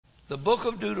The book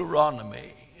of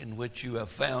Deuteronomy, in which you have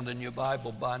found in your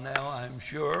Bible by now, I'm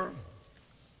sure,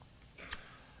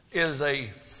 is a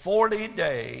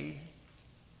 40-day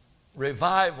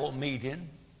revival meeting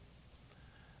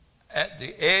at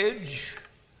the edge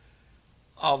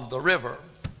of the river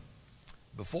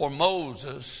before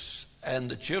Moses and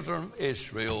the children of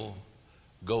Israel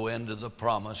go into the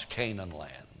promised Canaan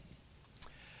land.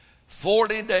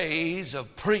 40 days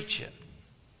of preaching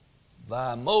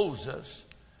by Moses,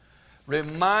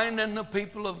 reminding the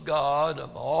people of God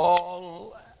of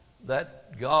all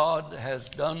that God has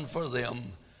done for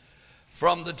them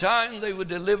from the time they were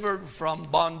delivered from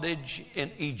bondage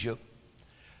in Egypt,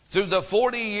 through the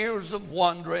 40 years of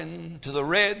wandering, to the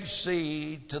Red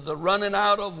Sea, to the running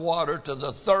out of water, to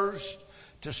the thirst,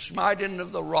 to smiting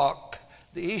of the rock,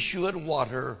 the issuing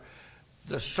water,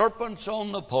 the serpents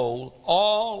on the pole.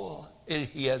 All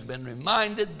he has been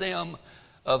reminded them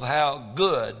of how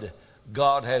good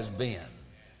God has been.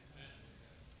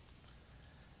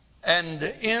 And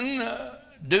in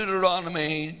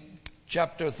Deuteronomy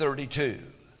chapter 32,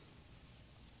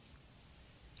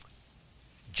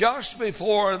 just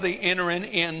before the entering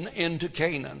into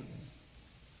Canaan,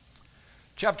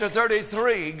 chapter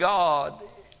 33, God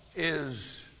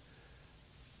is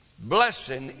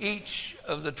blessing each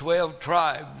of the 12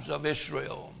 tribes of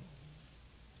Israel.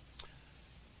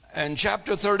 And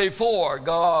chapter 34,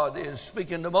 God is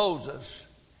speaking to Moses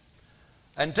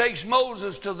and takes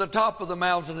Moses to the top of the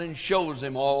mountain and shows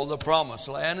him all the promised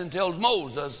land and tells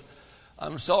Moses,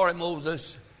 I'm sorry,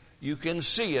 Moses, you can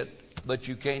see it, but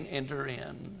you can't enter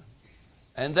in.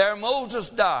 And there Moses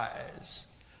dies,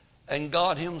 and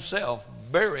God himself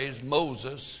buries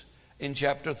Moses in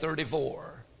chapter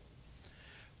 34.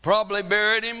 Probably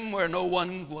buried him where no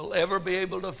one will ever be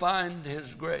able to find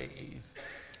his grave.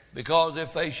 Because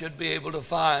if they should be able to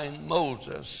find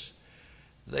Moses,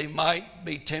 they might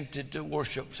be tempted to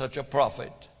worship such a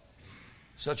prophet,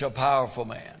 such a powerful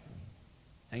man.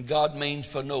 And God means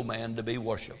for no man to be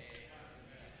worshiped.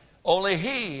 Only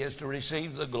he is to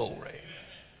receive the glory.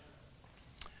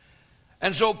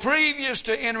 And so previous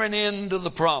to entering into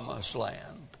the promised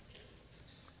land,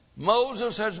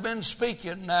 Moses has been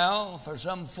speaking now for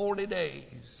some 40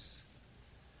 days.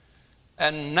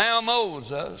 And now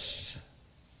Moses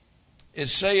is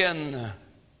saying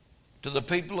to the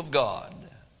people of God,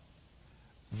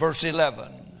 verse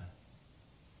 11,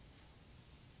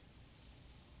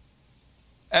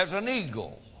 as an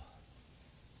eagle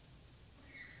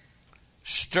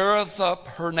stirreth up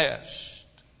her nest,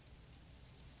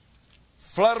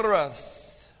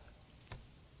 fluttereth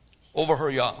over her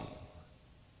young,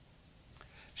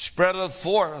 spreadeth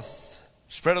forth,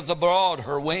 spreadeth abroad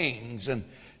her wings, and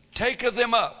taketh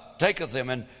them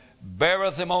and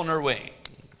beareth them on her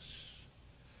wings.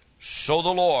 So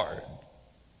the Lord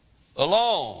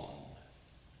alone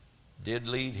did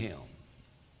lead him.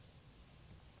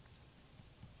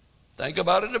 Think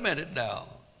about it a minute now.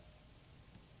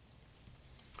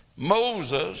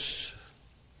 Moses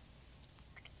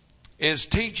is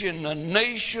teaching the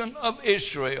nation of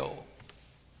Israel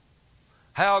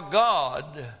how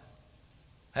God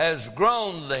has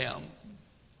grown them,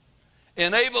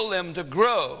 enabled them to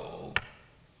grow,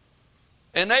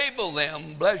 enable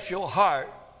them, bless your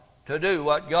heart, to do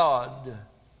what God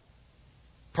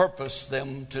purposed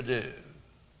them to do.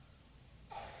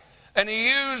 And he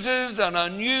uses an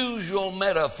unusual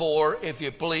metaphor, if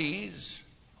you please,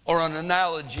 or an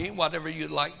analogy, whatever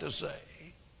you'd like to say.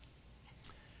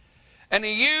 And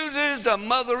he uses a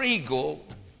mother eagle.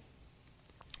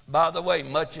 By the way,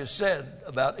 much is said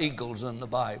about eagles in the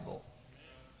Bible.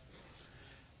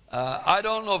 I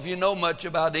don't know if you know much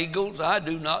about eagles. I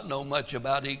do not know much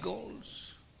about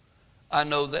eagles. I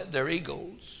know that they're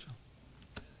eagles.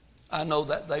 I know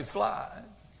that they fly.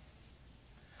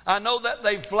 I know that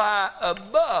they fly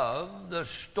above the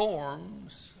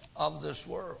storms of this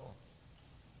world.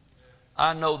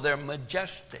 I know they're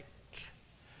majestic.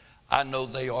 I know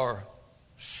they are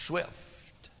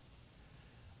swift.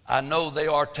 I know they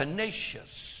are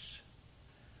tenacious.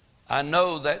 I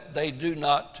know that they do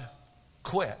not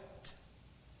quit.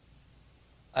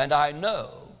 And I know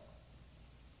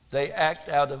they act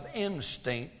out of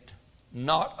instinct,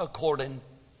 not according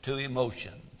to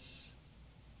emotions.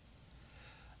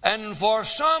 And for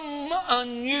some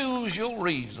unusual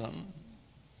reason,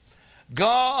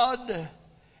 God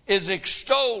is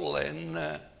extolling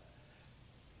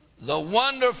the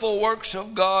wonderful works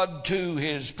of God to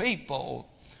his people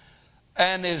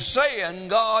and is saying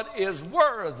God is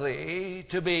worthy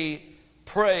to be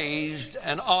praised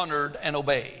and honored and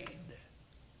obeyed.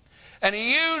 And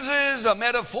he uses a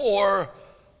metaphor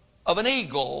of an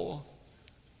eagle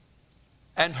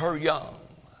and her young.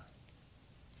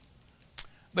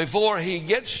 before he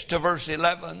gets to verse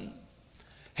 11,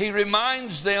 he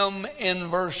reminds them in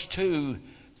verse 2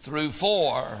 through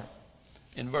 4.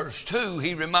 In verse 2,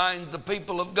 he reminds the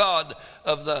people of God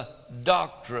of the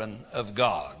doctrine of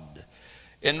God.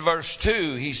 In verse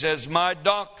 2, he says, my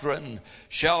doctrine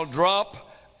shall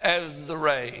drop as the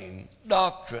rain.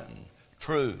 Doctrine,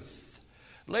 truth.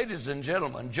 Ladies and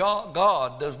gentlemen,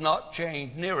 God does not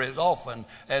change near as often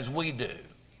as we do.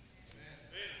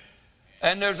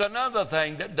 And there's another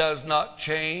thing that does not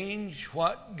change.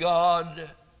 What God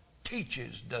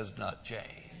teaches does not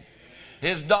change.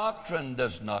 His doctrine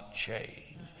does not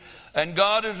change. And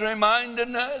God is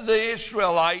reminding the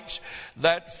Israelites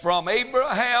that from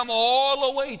Abraham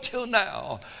all the way till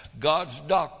now, God's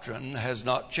doctrine has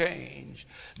not changed.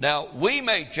 Now, we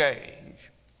may change.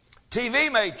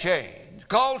 TV may change.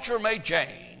 Culture may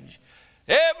change.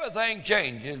 Everything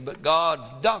changes, but God's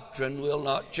doctrine will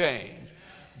not change.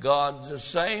 God's the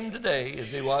same today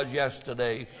as he was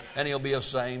yesterday, and he'll be the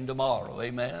same tomorrow.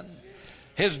 Amen.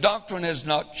 His doctrine has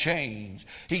not changed.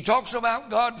 He talks about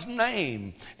God's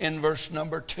name in verse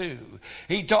number 2.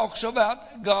 He talks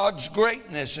about God's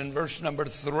greatness in verse number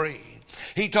 3.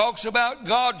 He talks about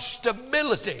God's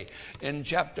stability in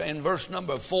verse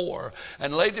number 4.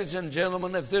 And ladies and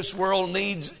gentlemen, if this world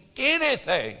needs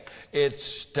anything, it's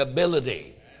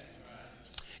stability.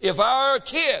 If our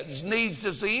kids need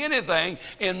to see anything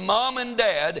in mom and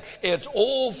dad, it's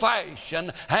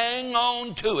old-fashioned. Hang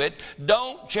on to it.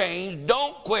 Don't change.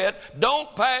 Don't quit.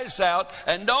 Don't pass out.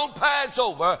 And don't pass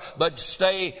over. But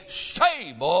stay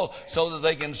stable so that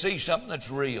they can see something that's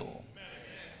real.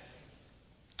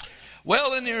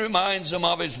 Well, then he reminds them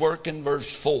of his work in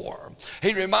verse 4.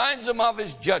 He reminds them of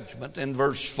his judgment in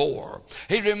verse 4.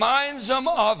 He reminds them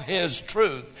of his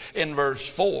truth in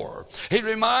verse 4. He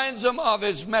reminds them of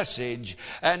his message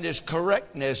and his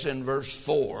correctness in verse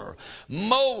 4.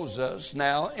 Moses,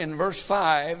 now in verse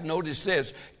 5, notice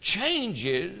this,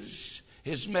 changes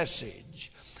his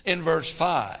message. In verse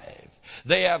 5,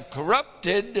 they have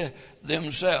corrupted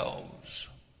themselves.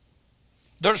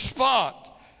 Their spot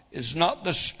is not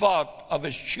the spot of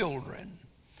his children.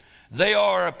 They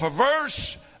are a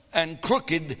perverse and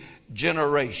crooked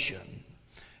generation.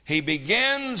 He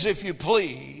begins, if you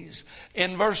please,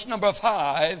 in verse number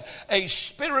 5, a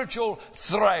spiritual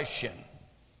thrashing.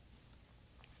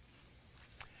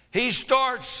 He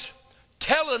starts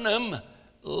telling them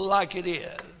like it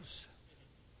is.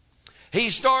 He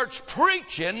starts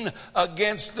preaching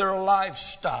against their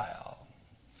lifestyle.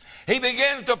 He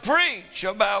begins to preach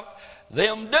about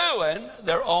them doing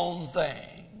their own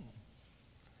thing.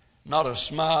 Not a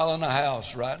smile in the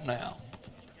house right now.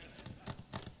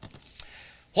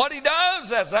 What he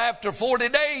does is after 40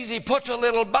 days, he puts a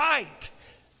little bite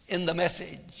in the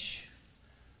message.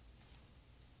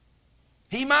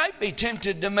 He might be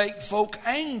tempted to make folk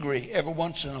angry every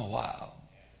once in a while.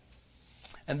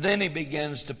 And then he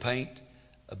begins to paint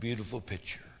a beautiful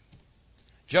picture.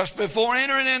 Just before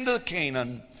entering into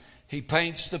Canaan, he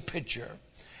paints the picture.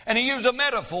 And he uses a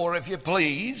metaphor, if you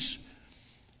please.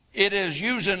 It is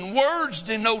using words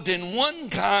denoting one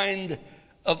kind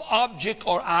of object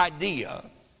or idea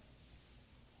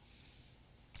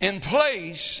in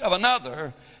place of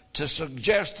another to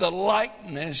suggest the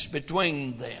likeness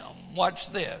between them.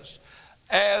 Watch this.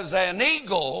 As an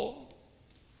eagle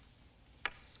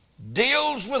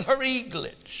deals with her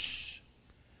eaglets,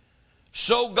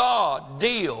 so God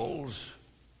deals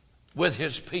with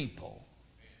his people.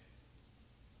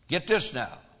 Get this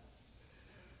now.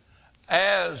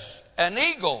 As an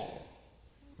eagle,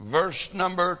 verse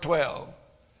number 12.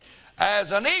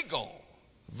 As an eagle,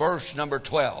 verse number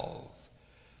 12.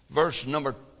 Verse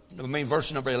number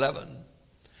 11.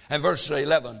 And verse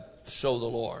 11, so the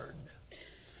Lord.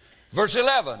 Verse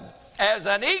 11, as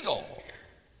an eagle.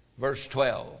 Verse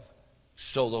 12,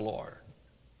 so the Lord.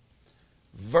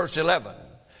 Verse 11,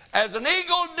 as an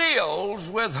eagle deals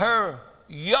with her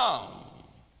young,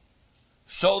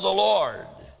 so the Lord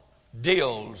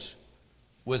deals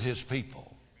with his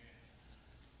people.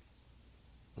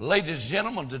 Ladies and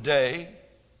gentlemen, today,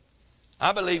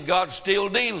 I believe God's still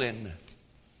dealing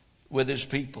with his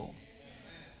people.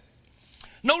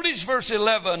 Notice verse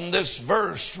 11, this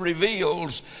verse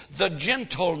reveals the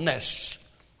gentleness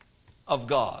of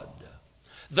God.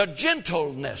 The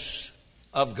gentleness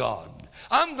of God.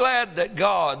 I'm glad that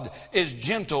God is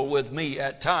gentle with me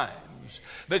at times,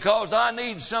 because I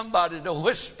need somebody to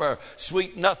whisper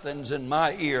sweet nothings in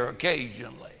my ear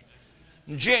occasionally.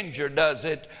 Ginger does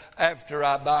it after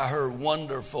I buy her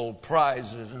wonderful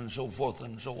prizes and so forth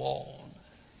and so on.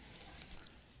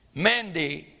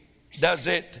 Mandy does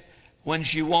it when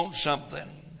she wants something.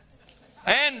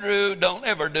 Andrew don't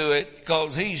ever do it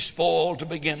because he's spoiled to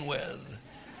begin with.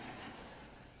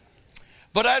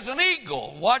 But as an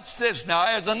eagle, watch this now,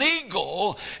 as an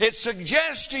eagle, it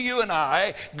suggests to you and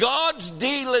I God's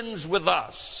dealings with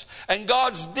us and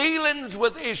God's dealings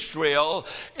with Israel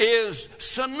is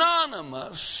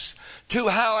synonymous to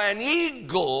how an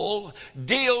eagle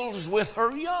deals with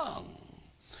her young.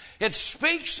 It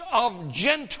speaks of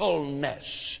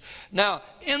gentleness. Now,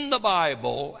 in the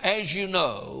Bible, as you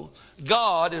know,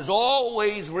 God is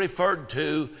always referred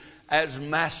to as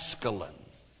masculine,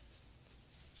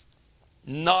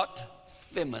 not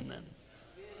feminine.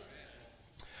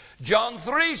 John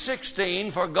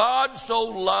 3:16, for God so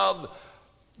loved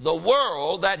the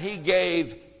world that he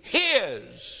gave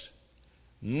his,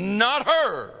 not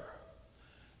her,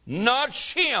 not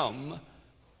him,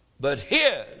 but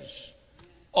his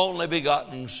only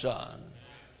begotten Son.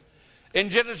 In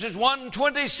Genesis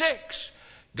 1:26,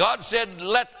 God said,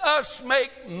 let us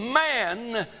make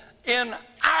man in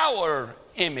our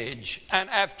image and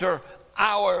after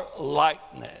our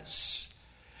likeness.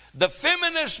 The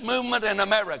feminist movement in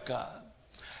America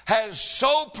has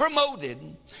so promoted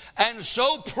and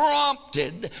so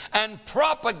prompted and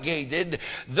propagated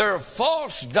their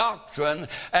false doctrine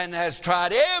and has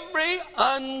tried every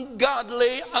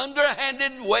ungodly,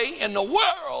 underhanded way in the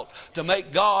world to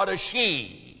make God a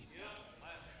she.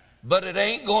 But it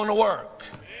ain't going to work.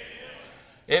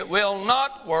 It will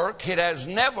not work. It has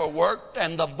never worked.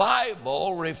 And the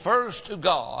Bible refers to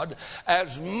God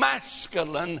as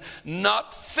masculine,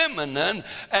 not feminine,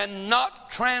 and not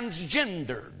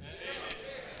transgendered.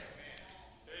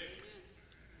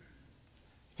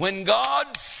 When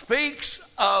God speaks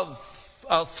of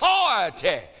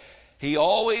authority, he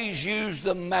always used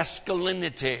the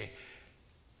masculinity.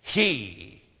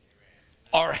 He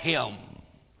or him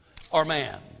or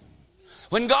man.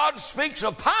 When God speaks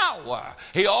of power,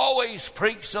 he always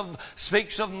speaks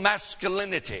of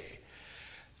masculinity.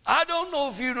 I don't know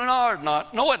if you know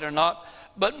it or not,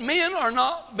 but men are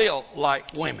not built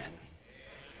like women.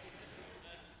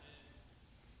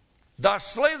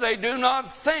 Thusly, they do not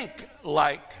think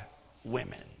like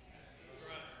women.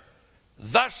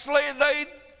 Thusly, they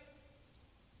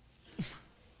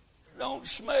don't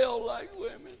smell like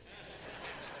women.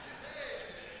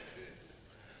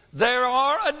 There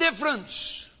are a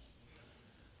difference.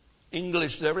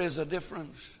 English, there is a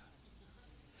difference.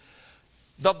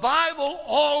 The Bible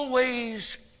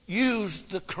always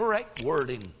used the correct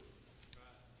wording.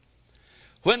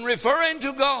 When referring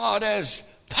to God as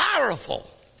powerful,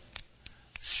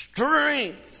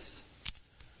 strength,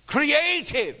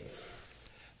 creative,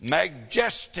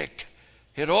 majestic,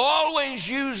 it always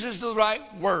uses the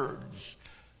right words,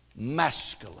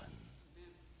 masculine.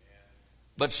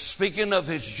 But speaking of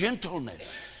his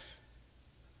gentleness,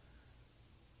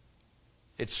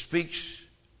 it speaks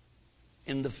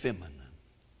in the feminine.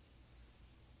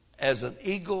 As an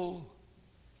eagle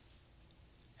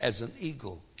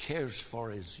cares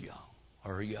for his young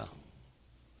or her young.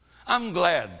 I'm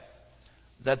glad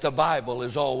that the Bible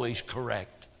is always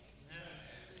correct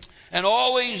and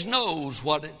always knows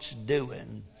what it's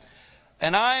doing.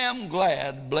 And I am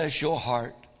glad, bless your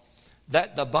heart,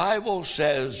 that the Bible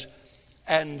says,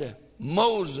 and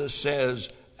Moses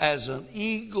says, as an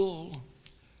eagle,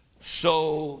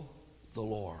 so the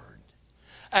Lord.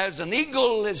 As an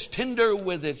eagle is tender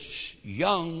with its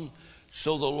young,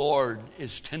 so the Lord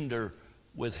is tender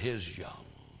with his young.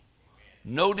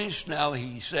 Notice now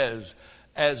he says,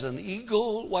 as an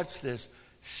eagle, watch this,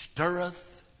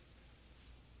 stirreth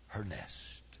her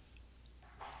nest.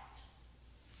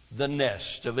 The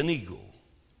nest of an eagle.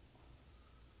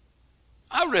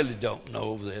 I really don't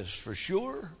know this for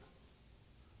sure,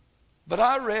 but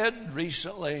I read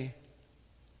recently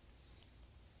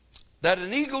that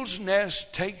an eagle's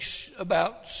nest takes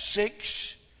about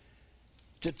 6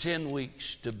 to 10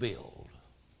 weeks to build.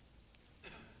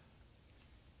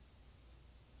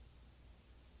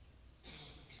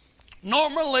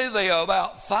 Normally they are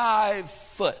about 5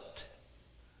 foot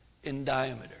in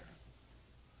diameter.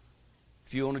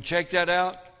 If you want to check that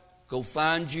out, go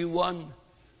find you one.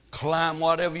 Climb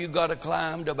whatever you got to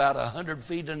climb to about 100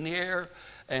 feet in the air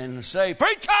and say,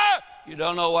 preacher, you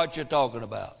don't know what you're talking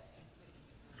about.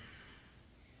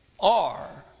 Or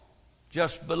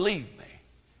just believe me,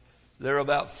 they're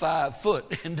about 5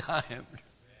 foot in diameter.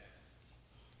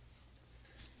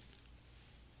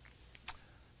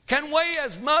 Can weigh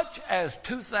as much as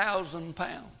 2,000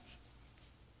 pounds.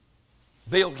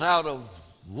 Built out of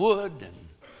wood and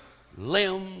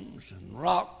limbs and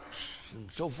rocks and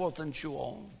so forth and so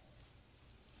on.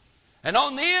 And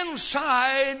on the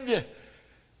inside,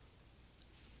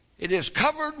 it is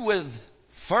covered with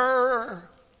fur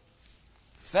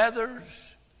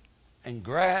feathers and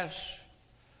grass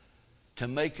to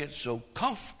make it so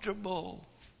comfortable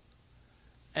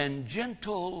and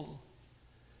gentle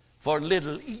for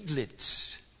little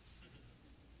eaglets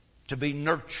to be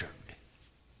nurtured,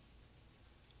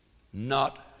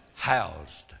 not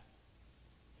housed.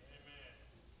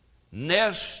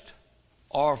 Nest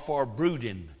are for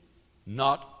brooding,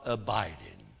 not abiding.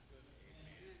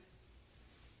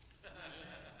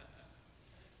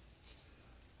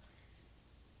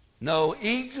 No,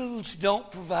 eagles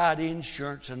don't provide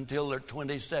insurance until they're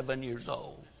 27 years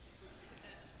old.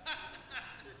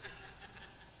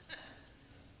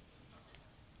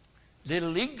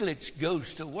 Little eaglets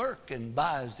goes to work and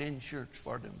buys insurance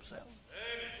for themselves.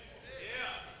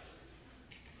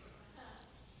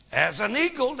 As an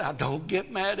eagle, now don't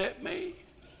get mad at me.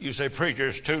 You say, preacher,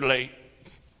 it's too late.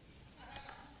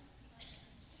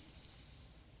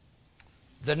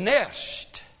 The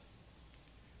nest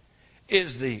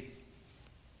is the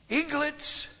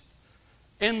eaglet's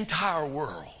entire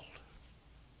world.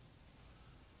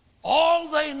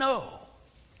 All they know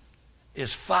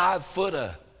is 5 foot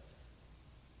of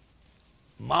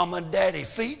mom and daddy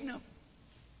feeding them,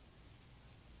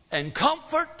 and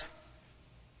comfort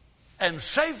and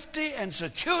safety and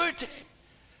security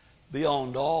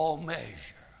beyond all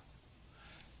measure.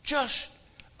 Just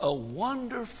a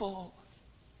wonderful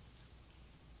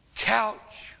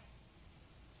couch,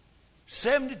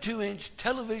 72-inch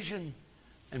television,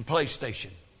 and PlayStation.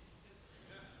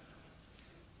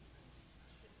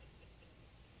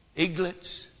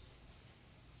 Eaglets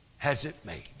has it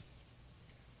made.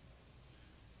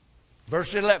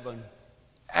 Verse 11,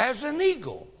 as an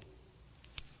eagle,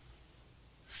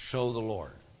 so the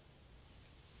Lord.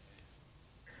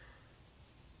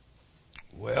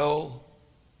 Well,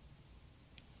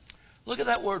 look at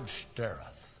that word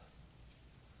stirreth.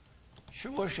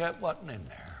 Sure wish that wasn't in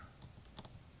there.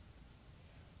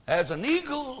 As an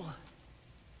eagle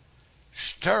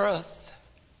stirreth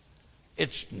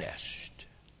its nest.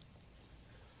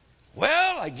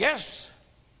 Well, I guess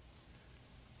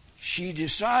she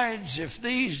decides if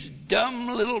these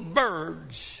dumb little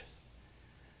birds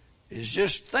is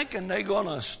just thinking they're going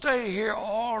to stay here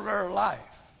all their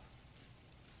life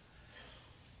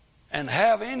and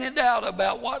have any doubt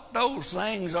about what those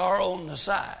things are on the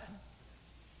side,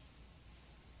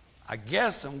 I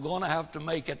guess I'm going to have to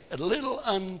make it a little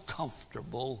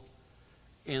uncomfortable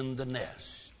in the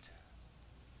nest.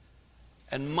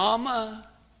 And Mama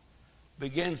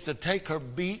begins to take her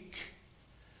beak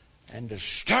and to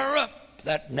stir up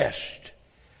that nest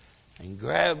and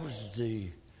grabs the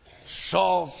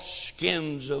soft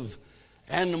skins of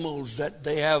animals that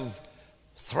they have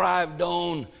thrived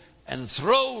on and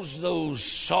throws those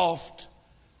soft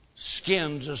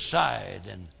skins aside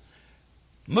and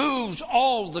moves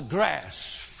all the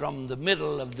grass from the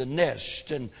middle of the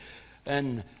nest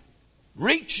and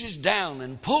reaches down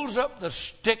and pulls up the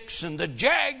sticks and the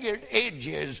jagged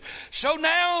edges. So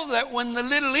now that when the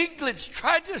little eaglets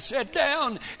try to sit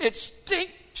down, it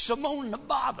sticks them on the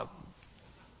bottom.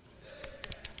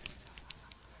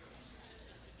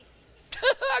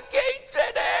 I can't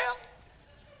sit down.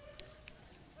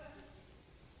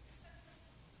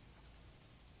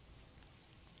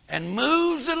 And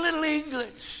moves the little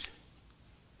eaglets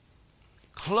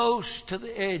close to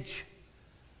the edge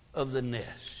of the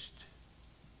nest.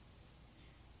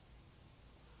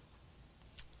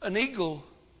 An eagle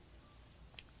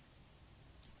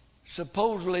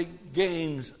supposedly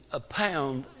gains a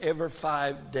pound every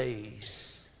 5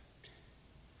 days.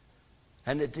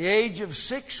 And at the age of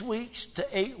 6 weeks to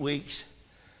 8 weeks,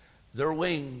 their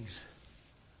wings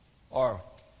are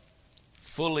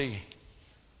fully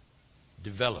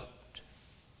developed.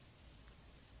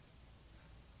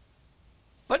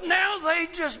 But now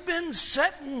they've just been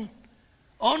sitting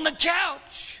on the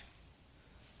couch,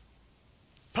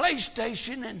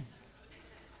 PlayStation, and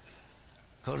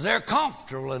because they're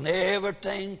comfortable and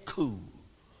everything cool.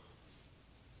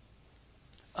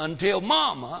 Until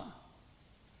Mama,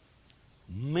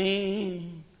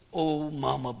 mean old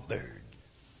Mama Bird,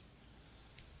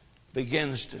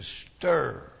 begins to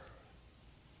stir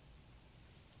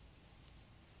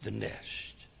the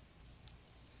nest.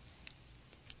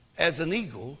 As an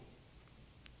eagle,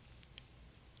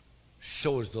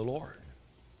 so is the Lord.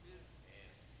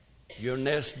 Your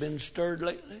nest been stirred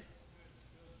lately?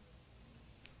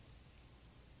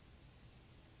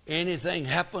 Anything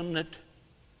happened that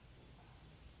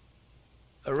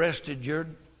arrested your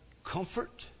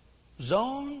comfort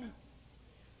zone?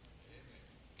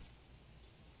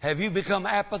 Have you become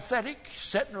apathetic,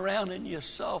 sitting around in your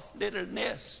soft little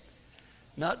nest,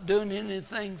 not doing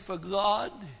anything for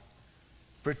God?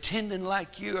 pretending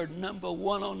like you're number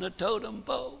one on the totem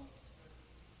pole.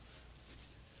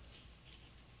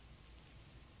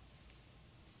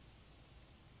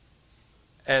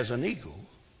 As an eagle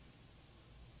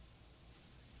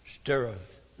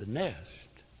stirreth the nest,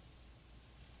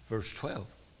 verse 12,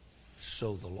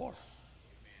 so the Lord.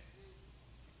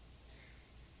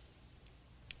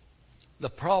 The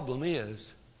problem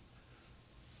is,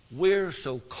 we're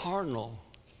so carnal,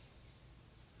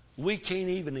 we can't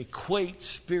even equate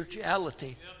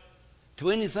spirituality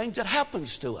to anything that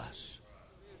happens to us.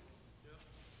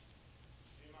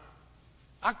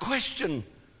 I question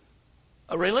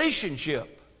a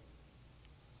relationship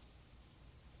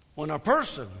when a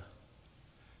person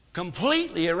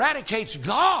completely eradicates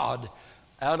God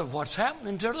out of what's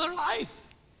happening to their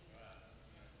life.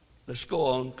 Let's go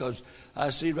on, because I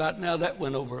see right now that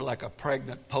went over like a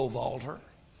pregnant pole vaulter.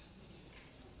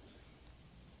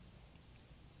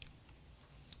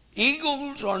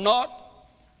 Eagles are not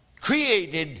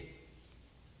created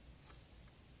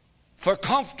for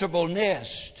comfortable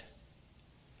nest.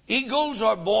 Eagles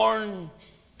are born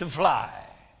to fly.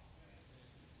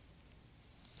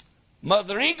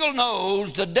 Mother eagle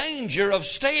knows the danger of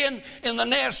staying in the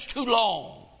nest too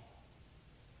long.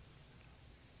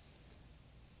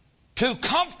 Too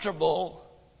comfortable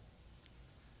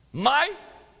might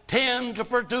tend to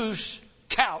produce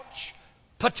couch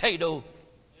potato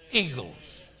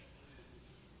eagles.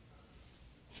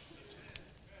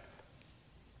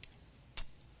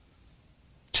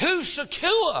 Too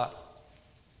secure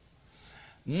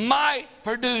might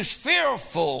produce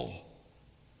fearful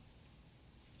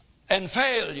and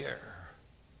failure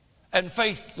and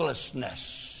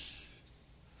faithlessness.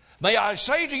 May I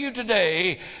say to you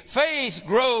today, faith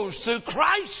grows through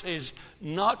crisis,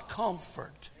 not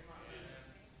comfort.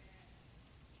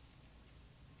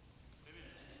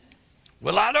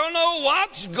 Well, I don't know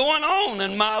what's going on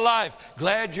in my life.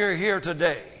 Glad you're here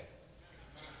today.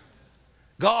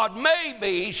 God may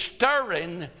be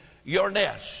stirring your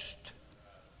nest.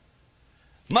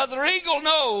 Mother eagle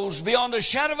knows beyond a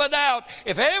shadow of a doubt,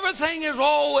 if everything is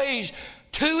always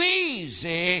too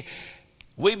easy,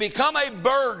 we become a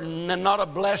burden and not a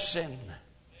blessing.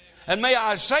 And may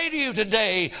I say to you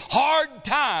today, hard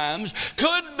times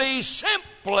could be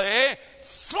simply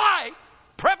flight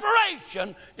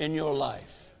preparation in your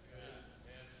life.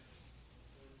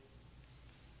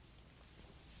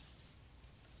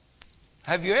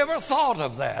 Have you ever thought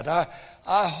of that?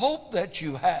 I hope that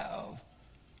you have.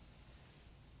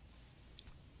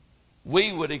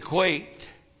 We would equate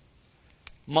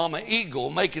Mama Eagle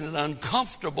making it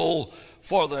uncomfortable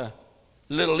for the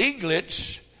little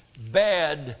eaglets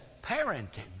bad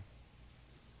parenting.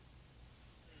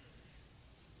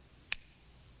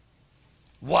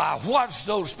 Why, what's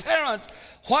those parents,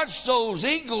 what's those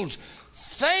eagles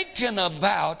thinking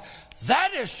about?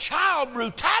 That is child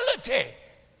brutality.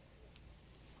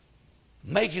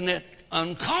 Making it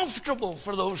uncomfortable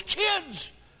for those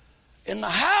kids in the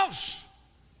house.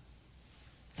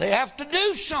 They have to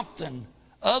do something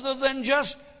other than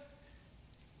just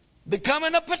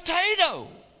becoming a potato.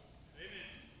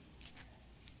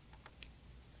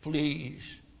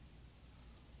 Please.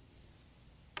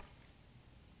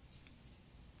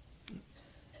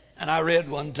 And I read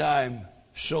one time,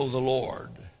 so the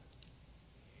Lord.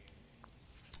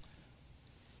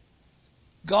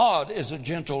 God is a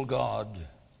gentle God,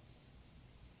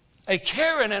 a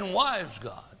caring and wise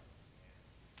God.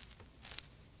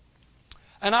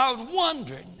 And I was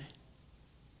wondering,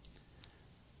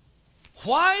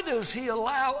 why does He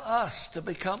allow us to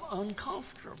become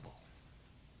uncomfortable?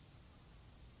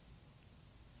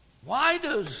 Why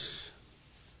does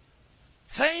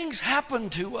things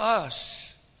happen to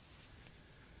us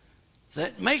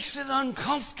that makes it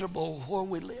uncomfortable where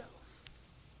we live?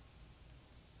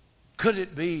 Could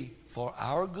it be for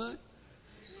our good?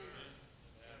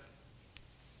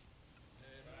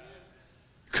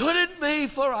 Could it be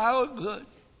for our good?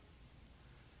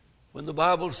 When the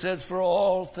Bible says, for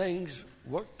all things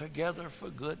work together for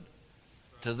good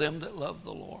to them that love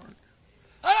the Lord.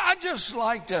 I just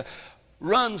like to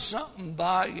run something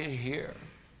by you here.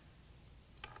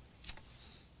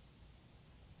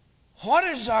 What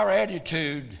is our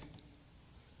attitude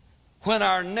when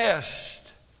our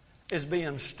nest is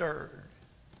being stirred?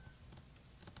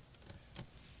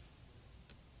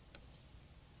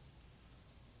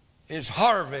 Is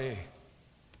Harvey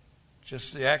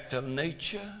just the act of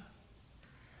nature?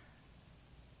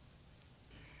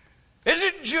 Is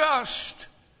it just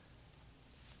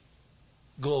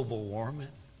global warming?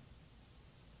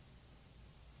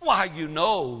 Why, you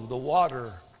know the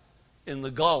water in the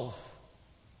Gulf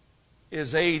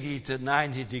is 80 to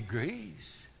 90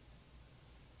 degrees.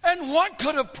 And what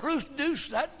could have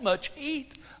produced that much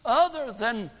heat other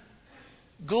than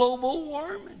global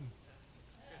warming?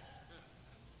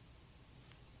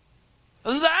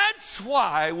 And that's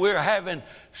why we're having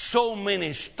so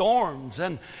many storms,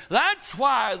 and that's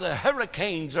why the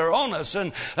hurricanes are on us,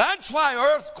 and that's why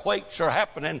earthquakes are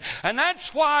happening, and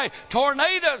that's why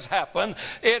tornadoes happen.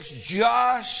 It's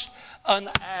just an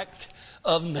act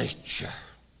of nature,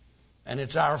 and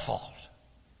it's our fault.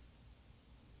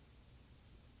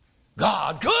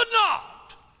 God could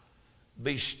not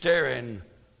be stirring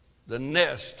the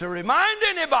nest to remind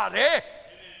anybody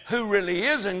who really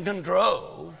is in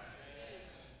control.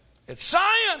 It's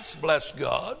science, bless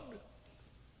God.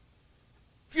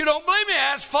 If you don't believe me,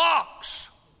 ask Fox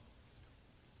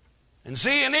and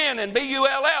CNN and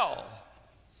BULL.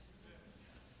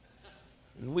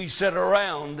 And we sit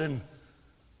around and,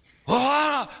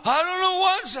 I don't know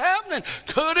what's happening.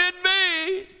 Could it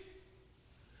be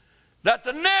that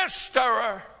the nest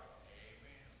stirrer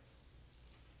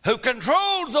who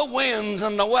controls the winds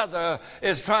and the weather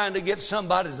is trying to get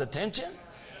somebody's attention?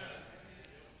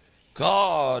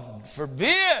 God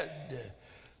forbid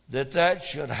that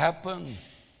should happen.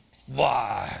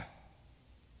 Why?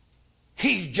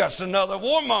 He's just another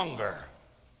warmonger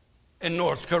in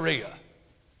North Korea.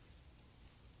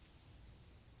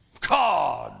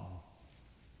 God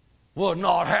will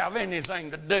not have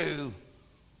anything to do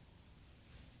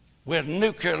with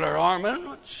nuclear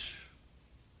armaments,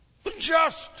 but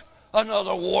just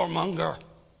another warmonger.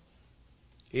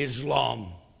 Islam,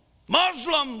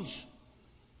 Muslims,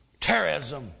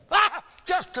 terrorism.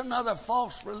 Just another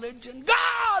false religion.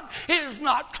 God is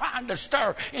not trying to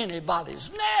stir anybody's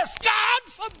nest. God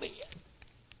forbid.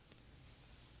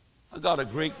 I got a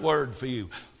Greek word for you.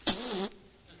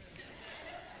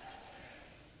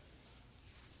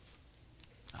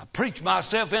 I preach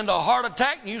myself into a heart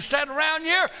attack, and you stand around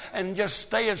here and just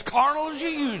stay as carnal as you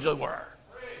usually were.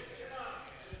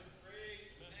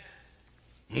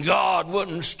 God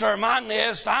wouldn't stir my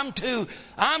nest. I'm too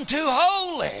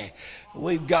holy.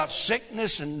 We've got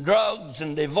sickness and drugs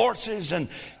and divorces and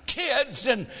kids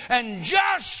and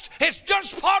it's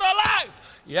just part of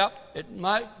life. Yep, it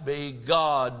might be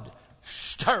God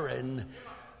stirring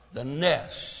the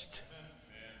nest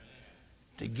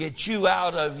to get you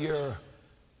out of your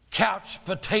couch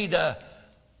potato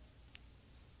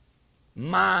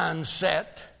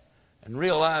mindset and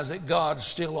realize that God's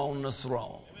still on the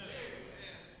throne.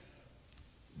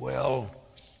 Well,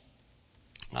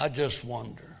 I just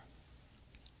wonder,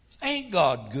 ain't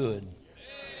God good?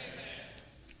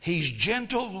 He's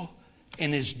gentle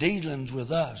in his dealings with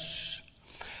us.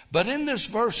 But in this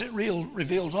verse, it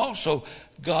reveals also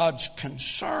God's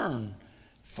concern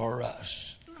for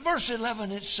us. Verse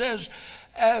 11, it says,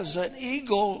 as an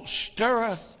eagle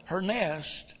stirreth her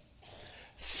nest,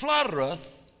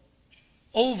 fluttereth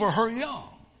over her young.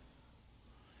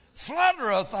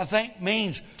 Fluttereth, I think,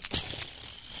 means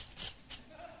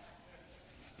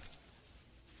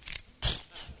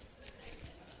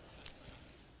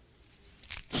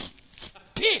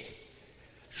big,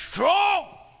 strong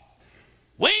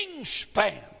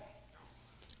wingspan.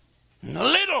 And the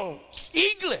little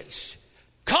eaglets,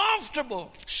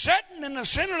 comfortable, sitting in the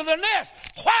center of the nest.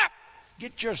 Whap!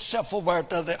 Get yourself over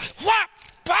to the whap,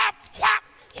 whap, whap,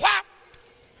 whap.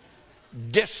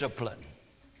 Discipline.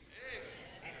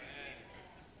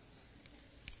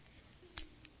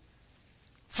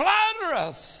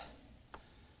 Fluttereth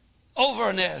over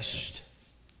a nest.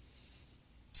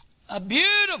 A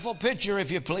beautiful picture,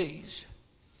 if you please.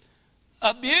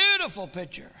 A beautiful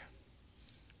picture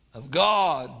of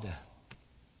God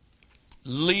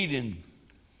leading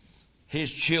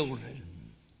his children.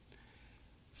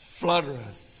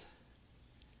 Fluttereth.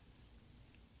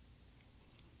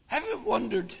 Have you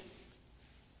wondered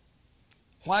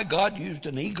why God used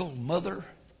an eagle mother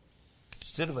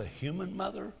instead of a human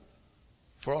mother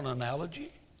for an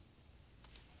analogy?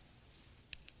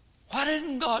 Why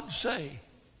didn't God say,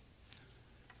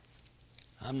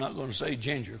 I'm not going to say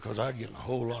Ginger because I'd get in a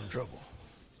whole lot of trouble.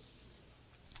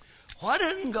 Why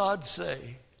didn't God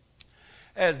say,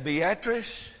 as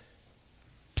Beatrice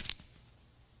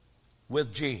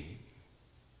with Jean,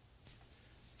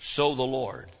 so the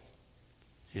Lord,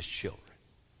 his children?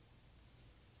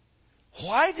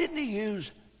 Why didn't he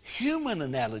use human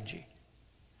analogy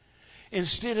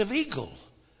instead of eagle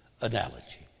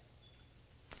analogy?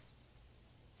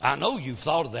 I know you've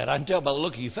thought of that. I can tell by the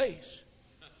look of your face.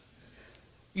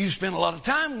 You spend a lot of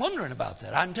time wondering about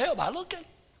that. I can tell by looking.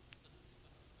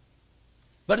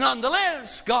 But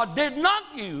nonetheless, God did not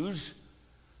use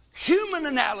human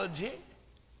analogy.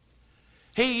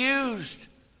 He used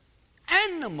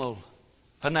animal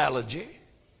analogy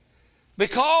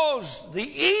Because the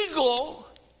eagle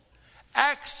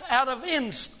acts out of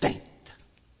instinct,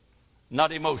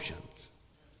 not emotions.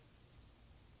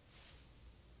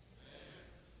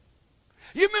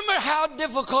 You remember how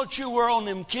difficult you were on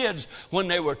them kids when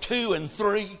they were 2 and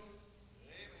 3?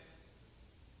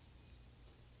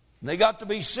 They got to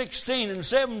be 16 and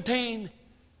 17.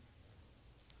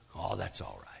 Oh, that's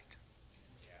all right.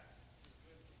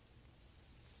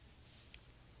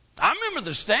 I remember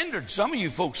the standards some of you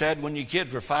folks had when your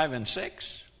kids were 5 and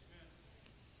 6.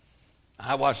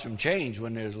 I watched them change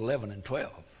when they was 11 and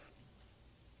 12.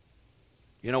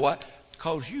 You know what?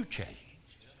 Because you changed.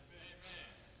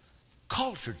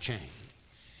 Culture changed.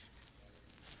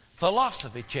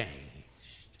 Philosophy changed.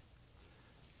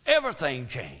 Everything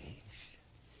changed.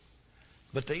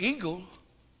 But the eagle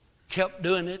kept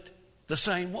doing it the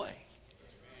same way.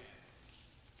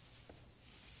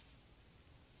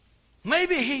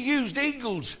 Maybe he used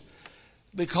eagles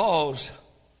because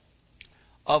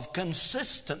of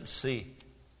consistency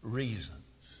reasons.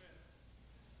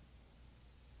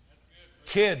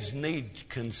 Kids need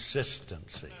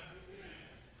consistency.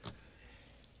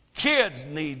 Kids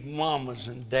need mamas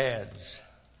and dads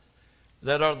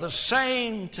that are the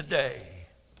same today,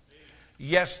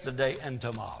 yesterday, and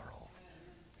tomorrow.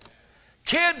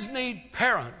 Kids need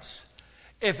parents.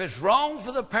 If it's wrong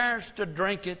for the parents to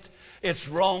drink it, it's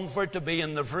wrong for it to be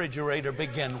in the refrigerator to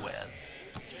begin with.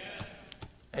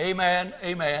 Amen,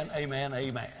 amen, amen,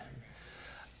 amen.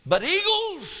 But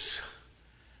eagles,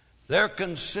 they're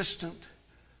consistent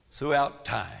throughout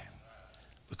time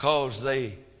because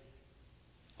they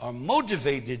are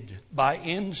motivated by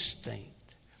instinct.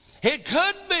 It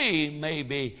could be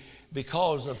maybe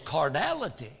because of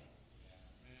carnality.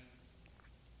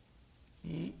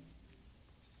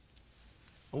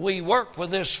 We work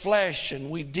with this flesh and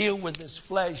we deal with this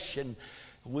flesh, and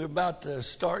we're about to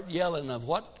start yelling of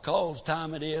what cause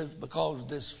time it is because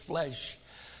this flesh.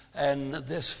 And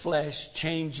this flesh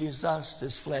changes us.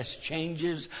 This flesh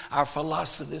changes our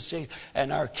philosophy.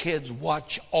 And our kids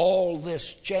watch all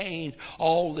this change.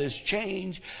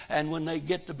 And when they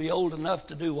get to be old enough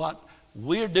to do what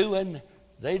we're doing,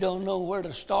 they don't know where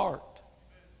to start.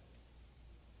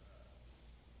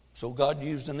 So God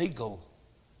used an eagle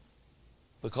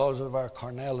because of our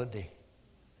carnality,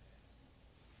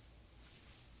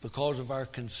 because of our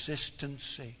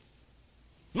consistency,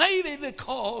 maybe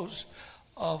because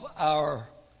of our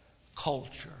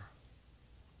culture.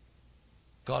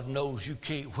 God knows you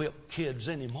can't whip kids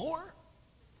anymore.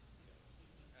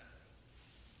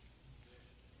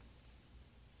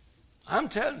 I'm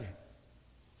telling you,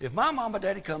 if my mom and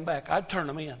daddy come back, I'd turn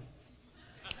them in.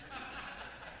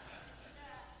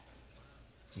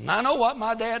 And I know what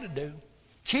my dad would do.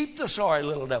 Keep the sorry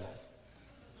little devil.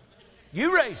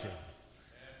 You raise him.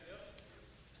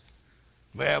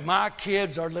 Well, my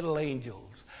kids are little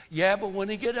angels. Yeah, but when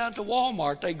they get out to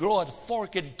Walmart, they grow a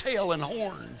forked tail and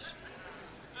horns.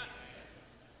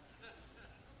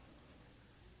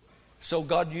 So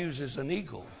God uses an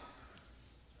eagle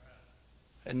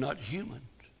and not humans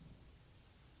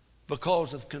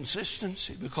because of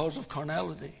consistency, because of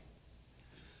carnality.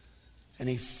 And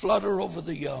he flutter over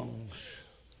the youngs.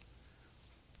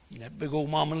 And that big old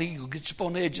mama eagle gets up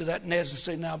on the edge of that nest and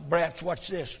say, now, brats, watch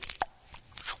this.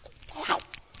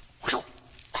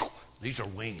 These are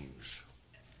wings.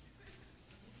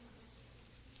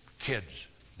 Kids,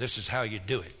 this is how you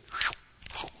do it.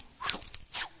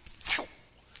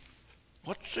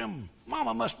 What's them?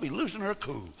 Mama must be losing her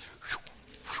cool.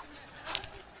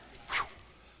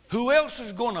 Who else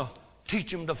is going to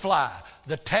teach them to fly?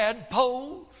 The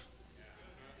tadpoles?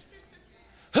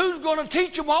 Who's going to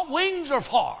teach them what wings are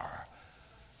for?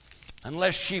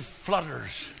 Unless she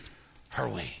flutters her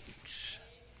wings.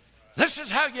 This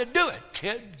is how you do it,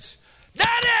 kids.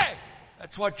 Daddy,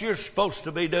 that's what you're supposed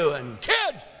to be doing.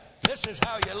 Kids, this is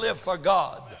how you live for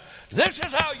God. This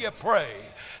is how you pray.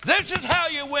 This is how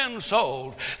you win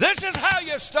souls. This is how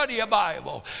you study a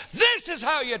Bible. This is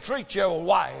how you treat your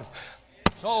wife.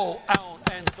 So on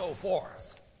and so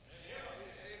forth.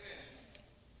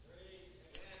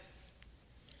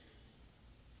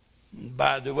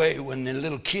 By the way, when the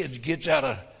little kids gets out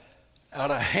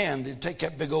of hand, they take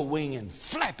that big old wing and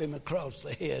flap him across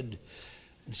the head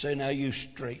and say, now you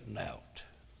straighten out.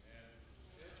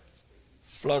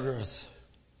 Fluttereth.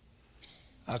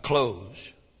 I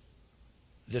close.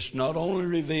 This not only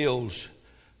reveals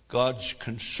God's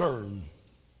concern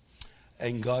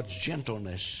and God's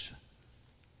gentleness,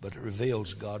 but it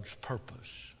reveals God's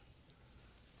purpose.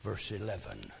 Verse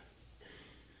 11.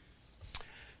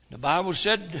 The Bible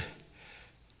said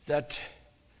that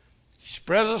she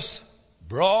spreadeth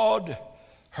broad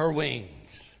her wings.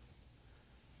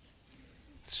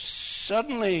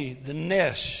 suddenly the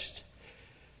nest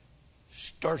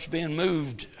starts being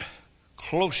moved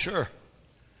closer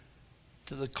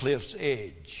to the cliff's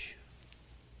edge.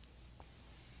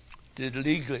 Little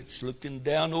eaglets looking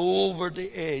down over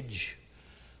the edge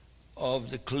of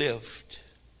the cliff.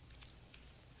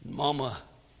 Mama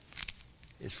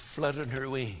is fluttering her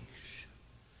wings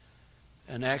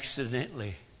and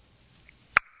accidentally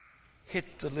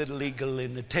hit the little eagle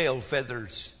in the tail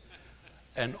feathers,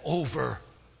 and over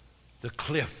the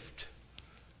cliff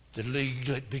the little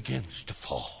eaglet begins to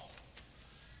fall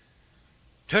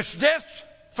to its death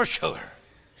for sure.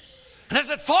 And as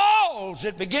it falls,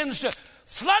 it begins to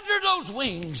flutter those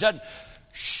wings and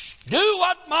do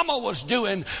what Mama was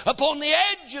doing upon the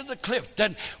edge of the cliff,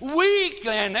 and weak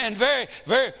and very,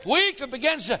 very weak, it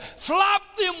begins to flop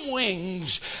them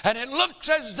wings, and it looks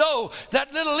as though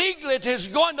that little eaglet is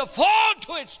going to fall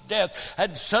to its death.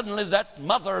 And suddenly that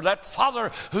mother, that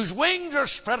father, whose wings are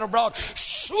spread abroad,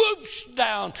 swoops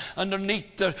down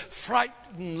underneath the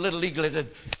frightened little eaglet,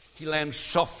 and he lands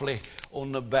softly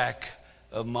on the back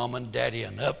of Mom and Daddy,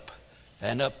 and up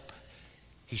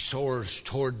he soars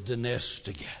toward the nest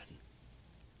again,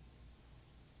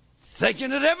 thinking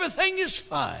that everything is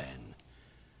fine,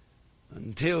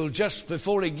 until just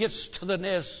before he gets to the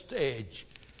nest edge,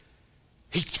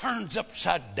 he turns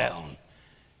upside down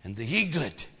and the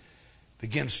eaglet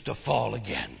begins to fall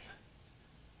again.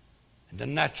 And the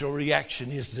natural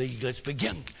reaction is the eaglets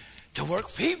begin to work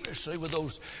feverishly with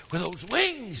those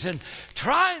wings and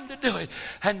trying to do it.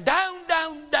 And down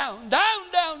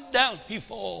he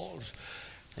falls.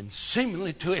 And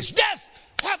seemingly to his death,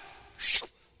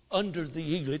 under the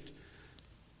eaglet,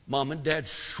 Mom and Dad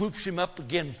swoops him up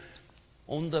again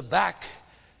on the back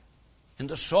in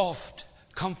the soft,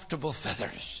 comfortable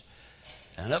feathers.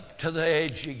 And up to the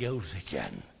edge he goes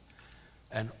again.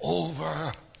 And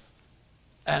over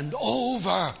and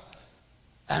over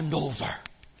and over.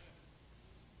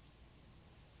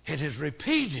 It is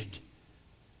repeated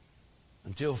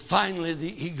until finally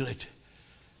the eaglet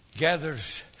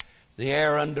gathers the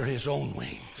air under his own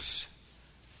wings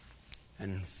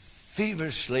and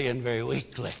feverishly and very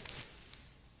weakly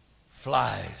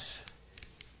flies,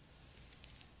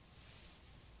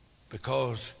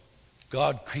 because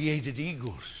God created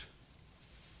eagles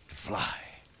to fly,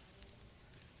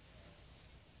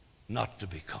 not to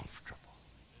be comfortable.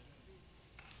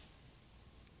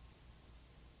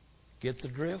 Get the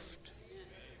drift?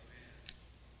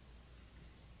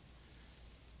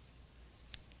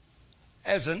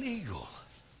 As an eagle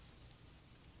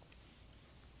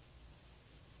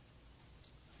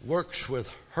works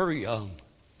with her young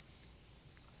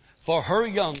for her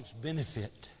young's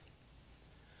benefit,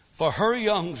 for her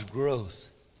young's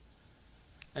growth,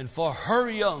 and for her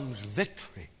young's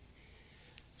victory,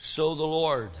 so the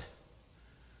Lord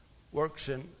works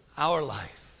in our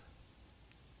life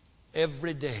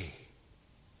every day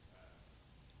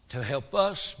to help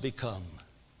us become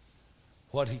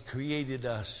what He created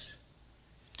us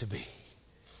to be.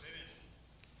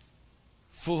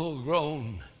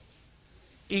 Full-grown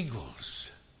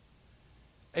eagles,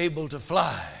 able to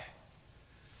fly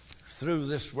through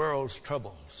this world's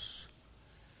troubles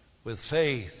with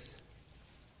faith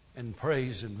and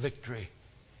praise and victory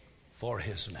for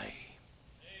His name.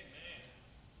 Amen.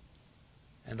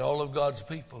 And all of God's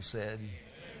people said, Amen.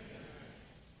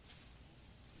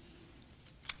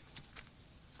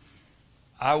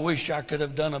 I wish I could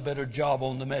have done a better job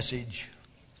on the message.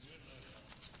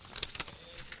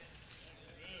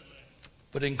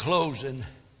 But in closing,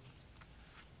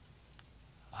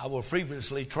 I will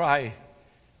frivolously try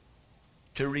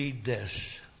to read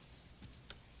this.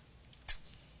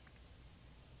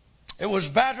 It was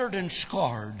battered and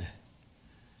scarred,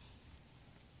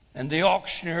 and the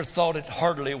auctioneer thought it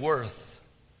hardly worth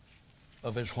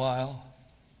of his while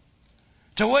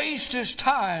to waste his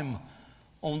time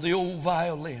on the old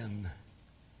violin.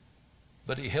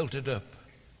 But he held it up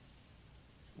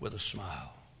with a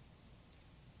smile.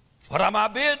 What am I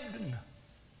bid?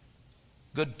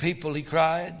 Good people, he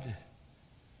cried,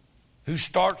 who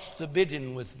starts the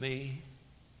bidding with me?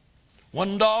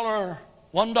 $1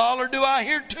 do I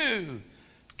hear? $2.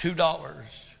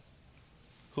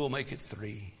 Who'll make it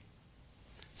 $3?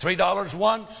 $3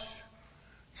 once,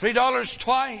 $3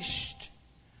 twice.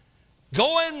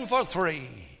 Go in for $3.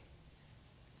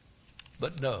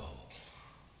 But no,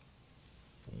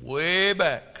 from way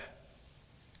back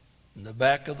in the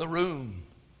back of the room,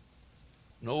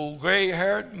 an old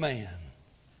gray-haired man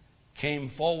came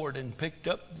forward and picked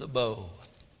up the bow,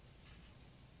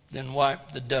 then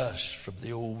wiped the dust from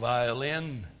the old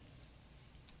violin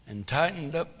and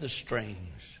tightened up the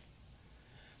strings.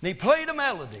 And he played a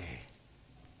melody,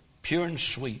 pure and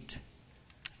sweet,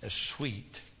 as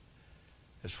sweet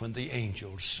as when the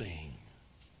angels sing.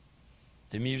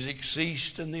 The music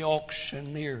ceased and the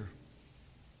auctioneer,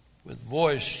 with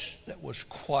voice that was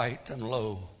quiet and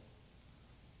low,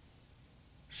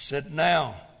 said,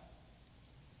 "Now,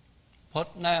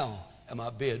 what now am I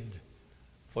bid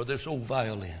for this old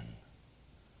violin?"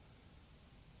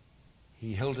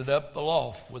 He held it up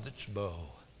aloft with its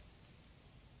bow.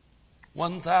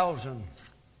 1,000,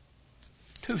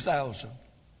 2,000.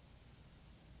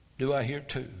 Do I hear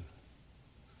two?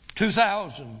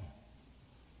 2,000.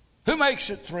 Who makes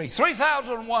it three?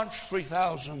 3,000 once,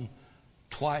 3,000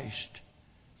 twice.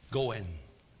 Going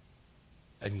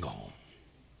and gone,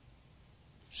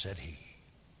 said he.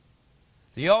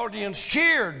 The audience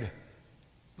cheered,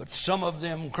 but some of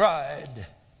them cried,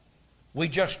 "We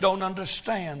just don't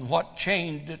understand what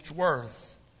changed its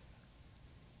worth."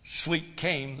 Sweet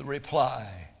came the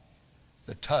reply,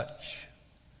 the touch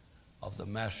of the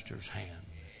Master's hand.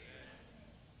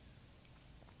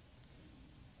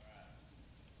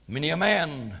 Many a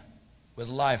man with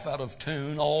life out of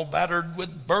tune, all battered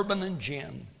with bourbon and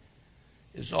gin,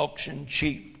 is auctioned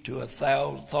cheap to a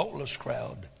thoughtless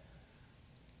crowd,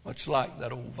 much like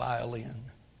that old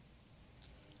violin.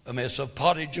 A mess of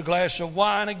pottage, a glass of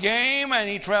wine, a game, and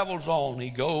he travels on. He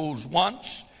goes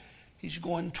once, he's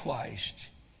going twice.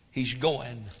 He's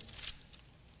going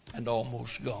and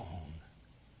almost gone.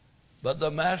 But the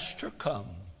Master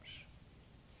comes,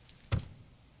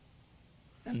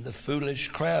 and the foolish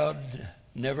crowd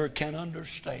never can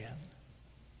understand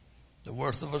the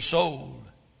worth of a soul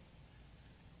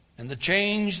and the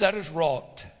change that is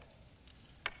wrought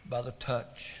by the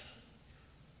touch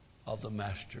of the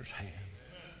Master's hand.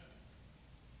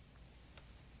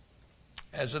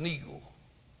 As an eagle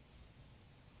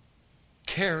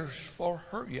cares for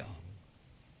her young,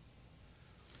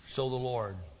 so the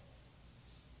Lord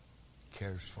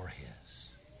cares for his.